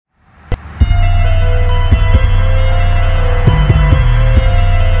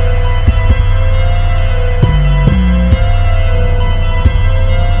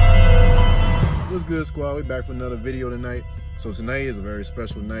back for another video tonight. So tonight is a very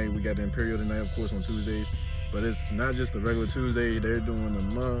special night. We got the Imperial tonight, of course, on Tuesdays. But it's not just a regular Tuesday. They're doing the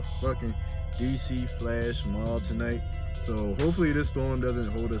motherfucking DC Flash Mob tonight. So hopefully this storm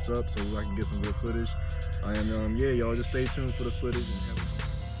doesn't hold us up so I can get some good footage. And yeah, y'all just stay tuned for the footage and have it.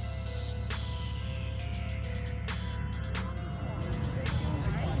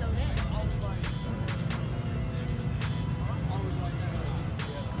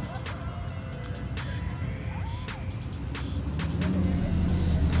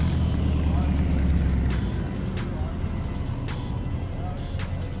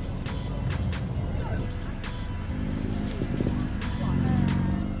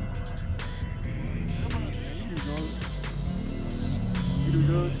 You do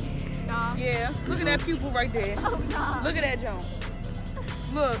drugs? Nah. Yeah, look at that pupil right there. Oh, nah. Look at that jump.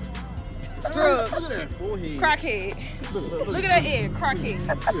 Look. Drugs. Look at that forehead. Crackhead. Look at that ear. Crackhead.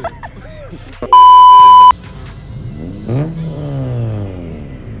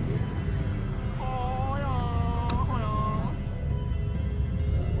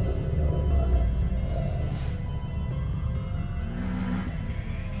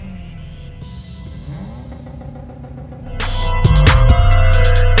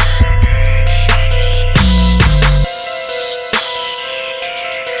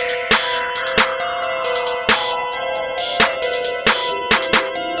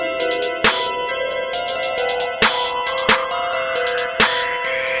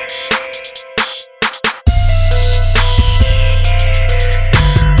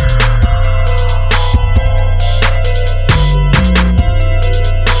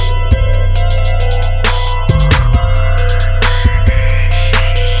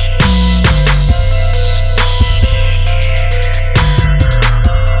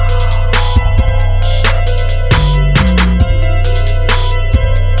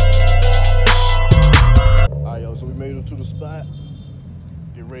 To the spot,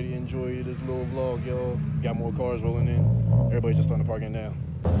 get ready to enjoy this little vlog, y'all. Got more cars rolling in. Everybody just starting to park in now.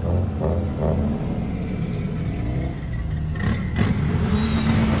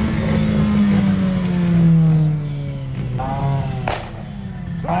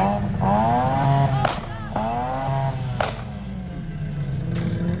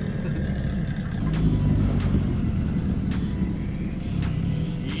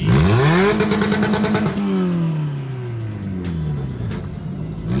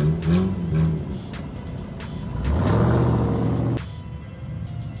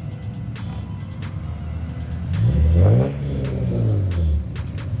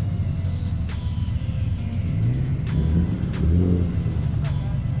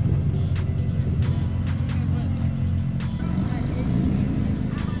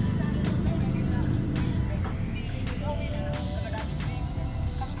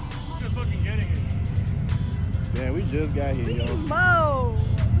 Man, we just got here, y'all. Whoa!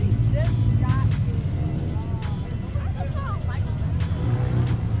 We just got here.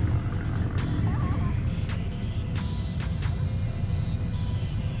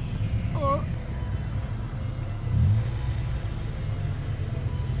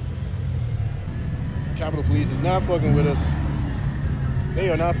 Capitol Police is not fucking with us. They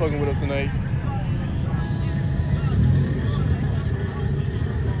are not fucking with us tonight.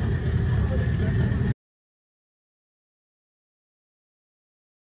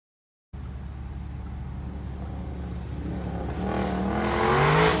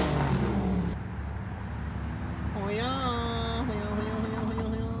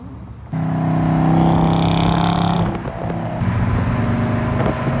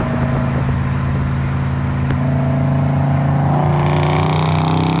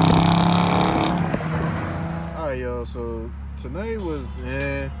 So tonight was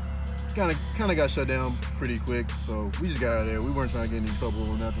kind of got shut down pretty quick, so we just got out of there. We weren't trying to get in any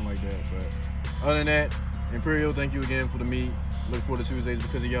trouble or nothing like that. But other than that, Imperial, thank you again for the meet. Look forward to Tuesdays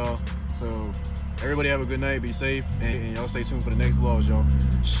because of y'all. So everybody have a good night, be safe, and y'all stay tuned for the next vlogs, y'all.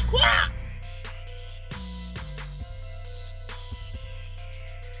 Squawk!